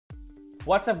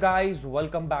What's up guys,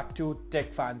 welcome back to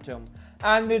Tech Phantom.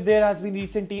 And there has been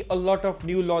recently a lot of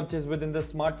new launches within the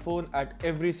smartphone at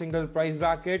every single price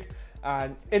bracket,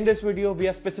 and in this video we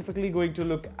are specifically going to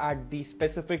look at the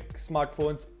specific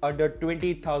smartphones under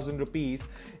 20,000 rupees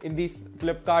in the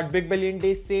Flipkart Big Billion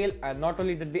Day sale, and not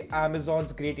only that, the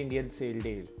Amazon's Great Indian Sale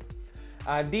Day.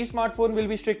 And these smartphone will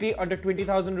be strictly under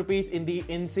 20,000 rupees in the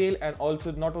in sale, and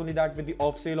also not only that, with the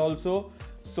off sale also.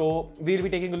 So we'll be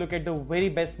taking a look at the very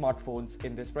best smartphones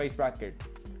in this price bracket.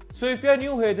 So if you're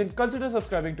new here, then consider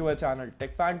subscribing to our channel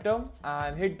Tech Phantom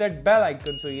and hit that bell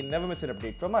icon so you never miss an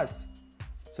update from us.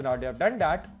 So now that I've done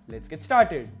that, let's get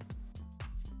started.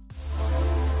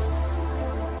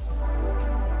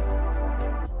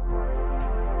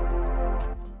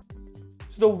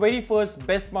 So the very first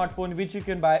best smartphone which you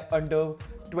can buy under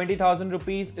 20,000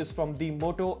 rupees is from the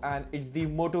Moto, and it's the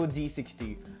Moto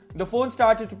G60. The phone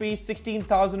starts at rupees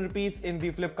 16,000 rupees in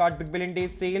the Flipkart Big Billion Day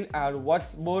sale, and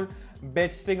what's more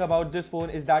best thing about this phone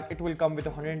is that it will come with a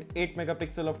 108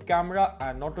 megapixel of camera,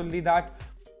 and not only that,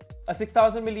 a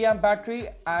 6000 milliamp battery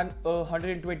and a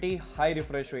 120 high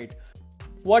refresh rate.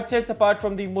 What sets apart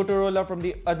from the Motorola from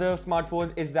the other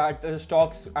smartphones is that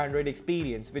stock's Android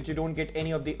experience, which you don't get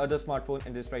any of the other smartphone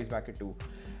in this price bracket too.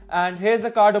 And here's the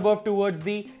card above towards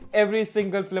the every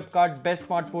single Flipkart best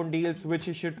smartphone deals which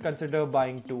you should consider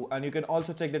buying too, and you can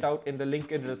also check that out in the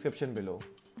link in the description below.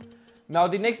 Now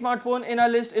the next smartphone in our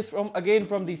list is from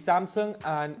the Samsung,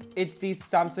 and it's the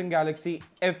Samsung Galaxy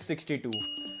F62.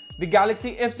 The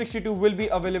Galaxy F62 will be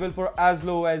available for as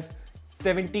low as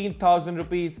 17,000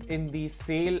 rupees in the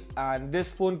sale, and this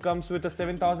phone comes with a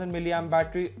 7000 milliamp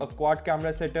battery, a quad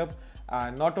camera setup,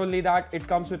 and not only that, it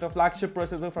comes with a flagship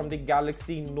processor from the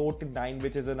Galaxy Note 9,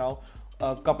 which is now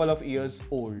a couple of years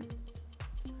old.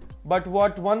 But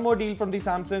one more deal from the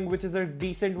Samsung, which is a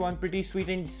decent one, pretty sweet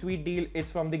deal, is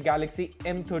from the Galaxy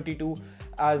M32,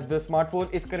 as the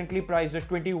smartphone is currently priced at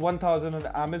 21,000 on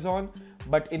Amazon,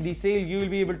 but in the sale you will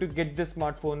be able to get this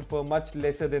smartphone for much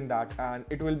lesser than that, and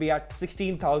it will be at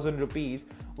 16,000 rupees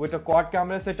with a quad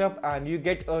camera setup, and you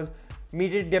get a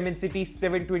Mediatek Dimensity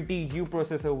 720U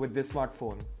processor with this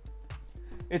smartphone.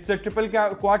 It's a triple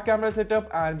quad camera setup,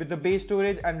 and with the base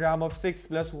storage and RAM of 6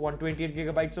 plus 128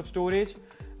 gigabytes of storage,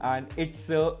 and it's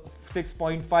a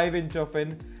 6.5 inch of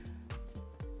an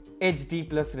HD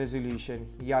plus resolution.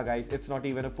 Yeah guys, it's not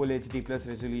even a full HD plus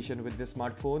resolution with this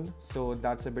smartphone, so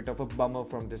that's a bit of a bummer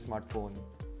from this smartphone.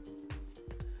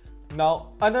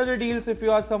 Now another deals, if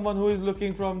you are someone who is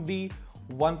looking from the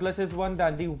OnePlus S1,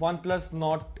 then the OnePlus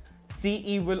Nord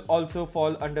CE will also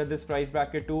fall under this price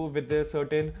bracket too, with the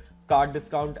certain card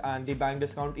discount and the bank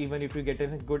discount, even if you get a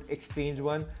good exchange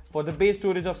one for the base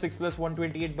storage of 6 plus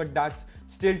 128. But that's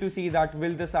still to see that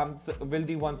will the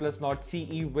OnePlus Nord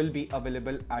CE will be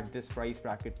available at this price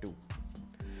bracket too.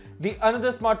 The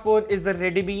another smartphone is the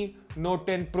Redmi Note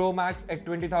 10 Pro Max at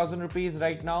 20,000 rupees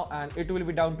right now, and it will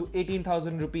be down to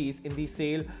 18,000 rupees in the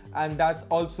sale, and that's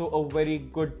also a very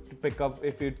good pickup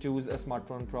if you choose a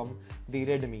smartphone from the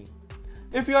Redmi.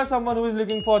 If you are someone who is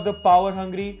looking for the power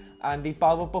hungry and the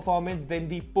power performance, then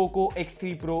the Poco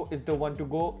X3 Pro is the one to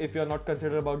go if you are not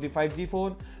concerned about the 5G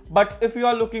phone. But if you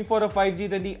are looking for a 5G,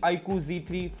 then the iQOO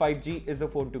Z3 5G is the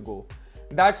phone to go.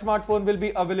 That smartphone will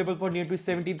be available for near to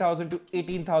 17,000 to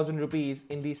 18,000 rupees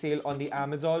in the sale on the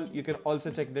Amazon. You can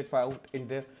also check that out in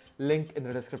the link in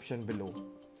the description below.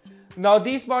 Now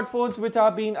these smartphones which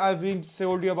I've been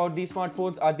told you about, these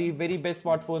smartphones are the very best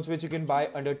smartphones which you can buy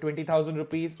under 20,000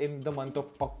 rupees in the month of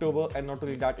October, and not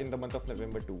only that, in the month of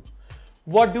November too.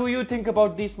 What do you think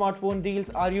about these smartphone deals?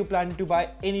 Are you planning to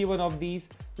buy any one of these?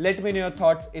 Let me know your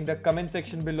thoughts in the comment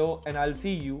section below, and I'll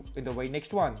see you in the very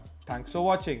next one. Thanks for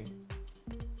watching.